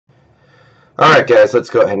Alright guys,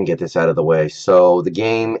 let's go ahead and get this out of the way. So the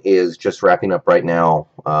game is just wrapping up right now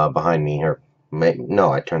behind me here.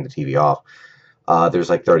 No, I turned the TV off.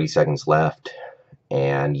 There's like 30 seconds left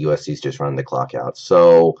and USC's just running the clock out.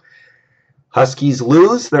 So Huskies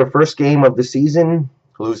lose their first game of the season,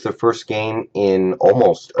 lose their first game in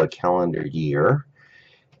almost a calendar year,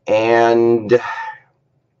 and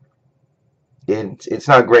it's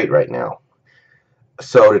not great right now.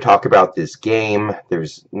 So to talk about this game,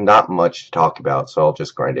 there's not much to talk about, so I'll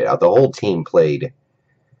just grind it out. The whole team played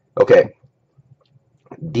okay.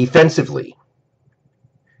 Defensively,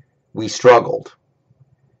 we struggled.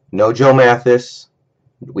 No Joe Mathis.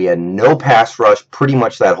 We had no pass rush pretty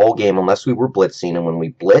much that whole game unless we were blitzing, and when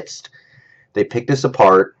we blitzed, they picked us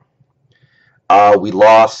apart. We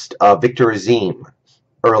lost Victor Azim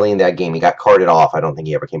early in that game. He got carted off. I don't think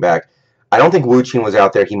he ever came back. I don't think Wuchin was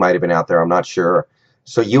out there. He might have been out there. I'm not sure.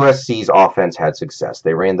 So USC's offense had success.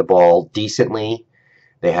 They ran the ball decently.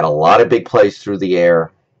 They had a lot of big plays through the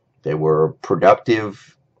air. They were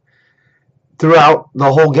productive throughout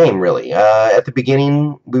the whole game, really. At the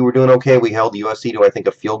beginning, we were doing okay. We held USC to, I think,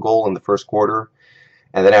 a field goal in the first quarter.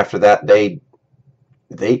 And then after that, they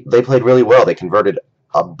played really well. They converted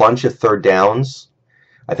a bunch of third downs.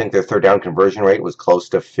 I think their third down conversion rate was close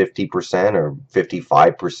to 50% or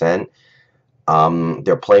 55%.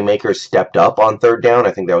 Their playmakers stepped up on third down.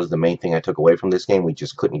 I think that was the main thing I took away from this game. We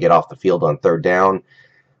just couldn't get off the field on third down.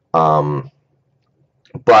 But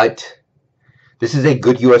this is a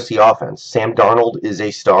good USC offense. Sam Darnold is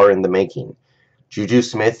a star in the making. Juju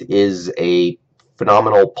Smith is a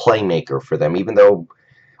phenomenal playmaker for them, even though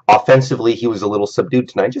offensively he was a little subdued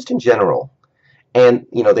tonight, just in general. And,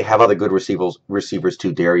 you know, they have other good receivers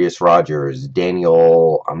too. Darius Rogers,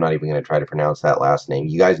 Daniel, I'm not even going to try to pronounce that last name.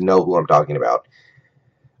 You guys know who I'm talking about.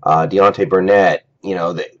 Deontay Burnett, you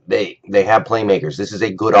know, they have playmakers. This is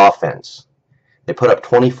a good offense. They put up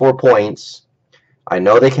 24 points. I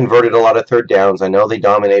know they converted a lot of third downs. I know they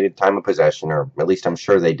dominated time of possession, or at least I'm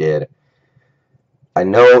sure they did. I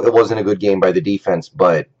know it wasn't a good game by the defense,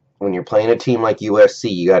 but when you're playing a team like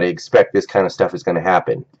USC, you got to expect this kind of stuff is going to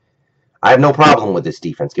happen. I have no problem with this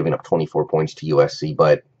defense giving up 24 points to USC,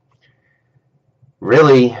 but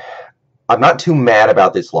really, I'm not too mad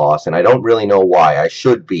about this loss, and I don't really know why. I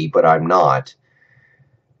should be, but I'm not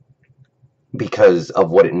because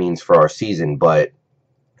of what it means for our season. But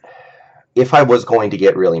if I was going to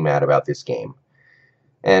get really mad about this game,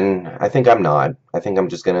 and I think I'm not, I think I'm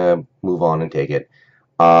just going to move on and take it.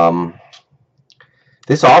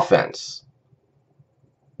 This offense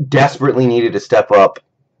desperately needed to step up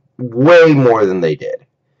way more than they did.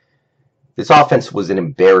 This offense was an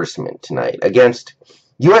embarrassment tonight. Against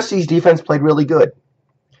USC's defense played really good.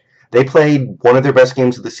 They played one of their best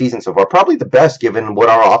games of the season so far, probably the best given what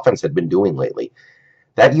our offense had been doing lately.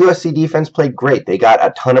 That USC defense played great. They got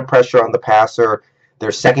a ton of pressure on the passer.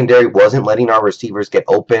 Their secondary wasn't letting our receivers get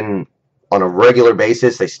open on a regular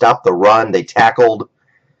basis. They stopped the run. They tackled.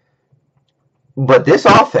 But this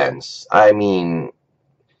offense, I mean,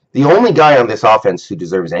 the only guy on this offense who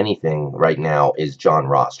deserves anything right now is John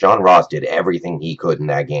Ross. John Ross did everything he could in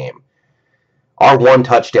that game. Our one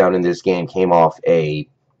touchdown in this game came off I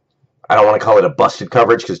don't want to call it a busted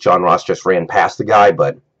coverage because John Ross just ran past the guy,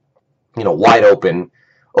 but, you know, wide open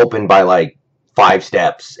by like 5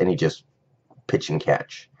 steps, and he just pitch and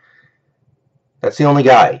catch. That's the only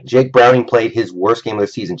guy. Jake Browning played his worst game of the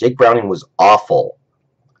season. Jake Browning was awful.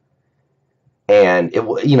 And,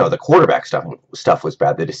 you know, the quarterback stuff was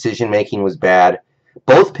bad. The decision-making was bad.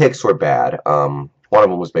 Both picks were bad. One of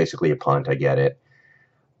them was basically a punt. I get it.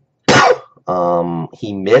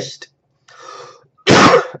 He missed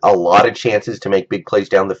a lot of chances to make big plays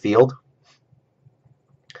down the field.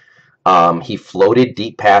 He floated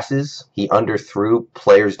deep passes. He underthrew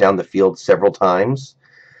players down the field several times.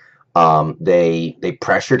 They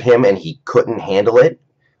pressured him, and he couldn't handle it.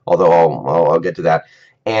 Although I'll get to that.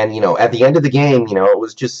 And, you know, at the end of the game, you know, it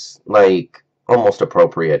was just, like, almost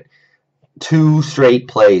appropriate. 2 straight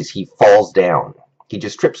plays, he falls down. He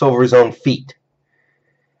just trips over his own feet.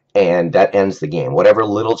 And that ends the game. Whatever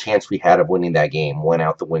little chance we had of winning that game went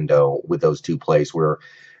out the window with those 2 plays. Where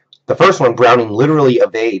the first one, Browning literally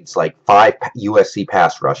evades, like, 5 USC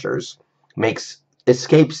pass rushers.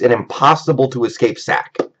 Escapes an impossible-to-escape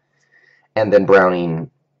sack. And then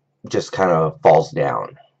Browning just kind of falls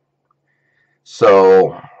down.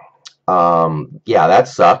 So, yeah, that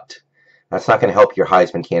sucked. That's not going to help your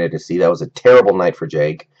Heisman candidacy. That was a terrible night for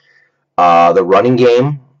Jake. The running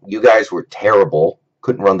game, you guys were terrible.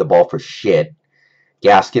 Couldn't run the ball for shit.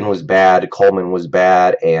 Gaskin was bad. Coleman was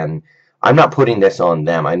bad. And I'm not putting this on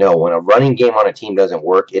them. I know when a running game on a team doesn't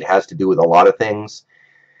work, it has to do with a lot of things.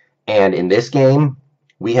 And in this game,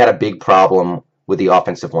 we had a big problem with the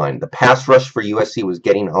offensive line. The pass rush for USC was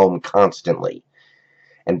getting home constantly.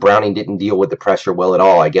 And Browning didn't deal with the pressure well at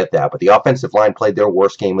all. I get that. But the offensive line played their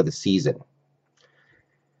worst game of the season.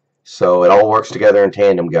 So it all works together in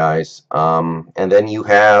tandem, guys. And then you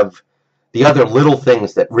have the other little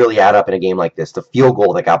things that really add up in a game like this. The field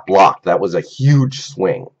goal that got blocked. That was a huge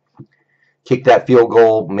swing. Kick that field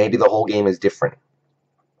goal, maybe the whole game is different.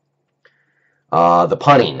 The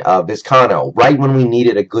punting, Vizcano. Right when we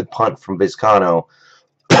needed a good punt from Vizcano,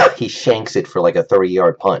 he shanks it for like a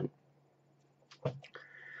 30-yard punt.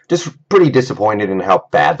 Just pretty disappointed in how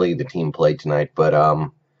badly the team played tonight. But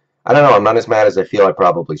I don't know. I'm not as mad as I feel I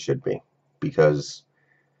probably should be. Because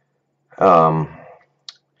I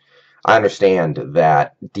understand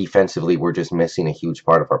that defensively we're just missing a huge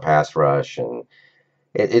part of our pass rush. And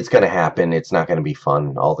it's going to happen. It's not going to be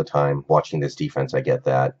fun all the time watching this defense. I get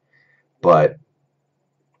that. But,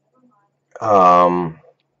 wow.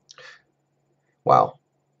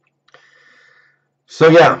 So,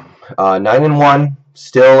 yeah, 9-1,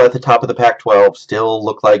 still at the top of the Pac-12, still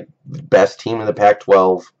look like the best team in the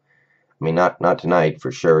Pac-12. I mean, not tonight,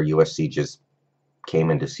 for sure. USC just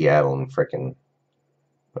came into Seattle and frickin'...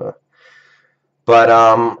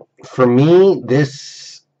 But, for me, this...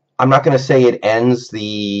 I'm not going to say it ends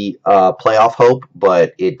the playoff hope,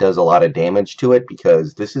 but it does a lot of damage to it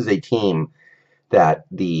because this is a team that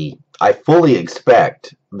I fully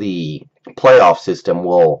expect the playoff system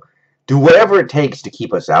will do whatever it takes to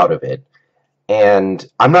keep us out of it. And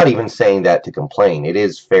I'm not even saying that to complain. It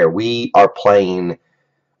is fair. We are playing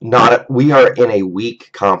we are in a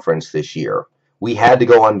weak conference this year. We had to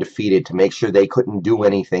go undefeated to make sure they couldn't do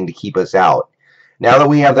anything to keep us out. Now that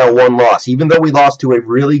we have that one loss, even though we lost to a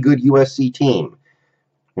really good USC team,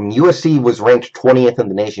 and USC was ranked 20th in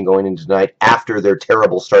the nation going into tonight after their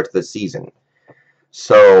terrible start to the season.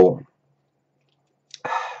 So,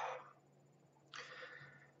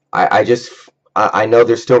 I know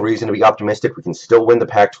there's still reason to be optimistic. We can still win the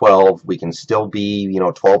Pac-12. We can still be,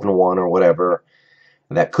 12-1 or whatever.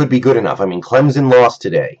 That could be good enough. I mean, Clemson lost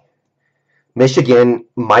today. Michigan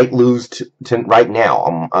might lose to right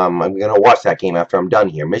now. I'm going to watch that game after I'm done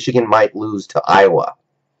here. Michigan might lose to Iowa.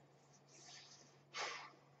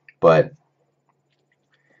 But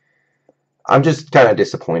I'm just kind of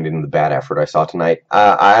disappointed in the bad effort I saw tonight.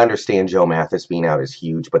 I understand Joe Mathis being out is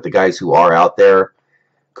huge, but the guys who are out there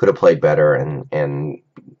could have played better. And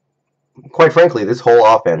quite frankly, this whole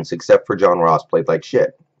offense, except for John Ross, played like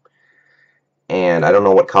shit. And I don't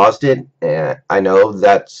know what caused it. I know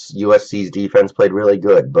that USC's defense played really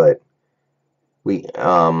good, but there's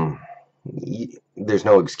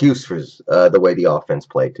no excuse for the way the offense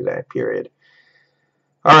played today, period.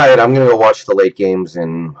 All right, I'm going to go watch the late games,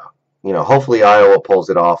 and, hopefully Iowa pulls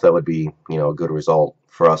it off. That would be, a good result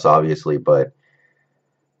for us, obviously, but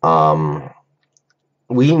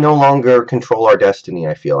we no longer control our destiny,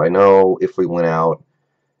 I feel. I know if we went out,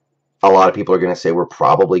 a lot of people are going to say we're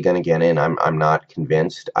probably going to get in. I'm not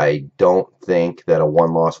convinced. I don't think that a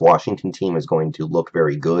one-loss Washington team is going to look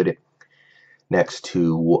very good next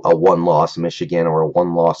to a one-loss Michigan or a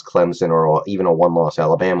one-loss Clemson or even a one-loss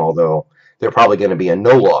Alabama, although they're probably going to be a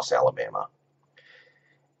no-loss Alabama.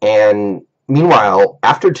 And meanwhile,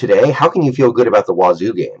 after today, how can you feel good about the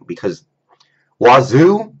Wazoo game? Because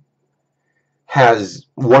Wazoo has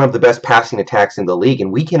one of the best passing attacks in the league,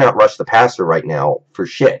 and we cannot rush the passer right now for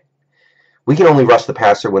shit. We can only rush the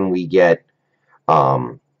passer when we get,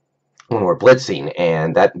 when we're blitzing,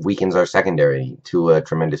 and that weakens our secondary to a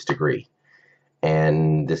tremendous degree.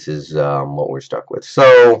 And this is what we're stuck with.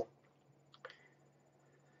 So,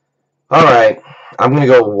 all right, I'm going to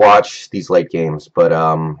go watch these late games, but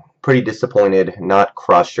pretty disappointed, not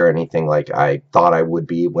crushed or anything like I thought I would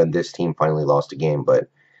be when this team finally lost a game, but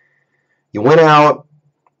you went out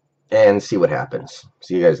and see what happens.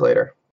 See you guys later.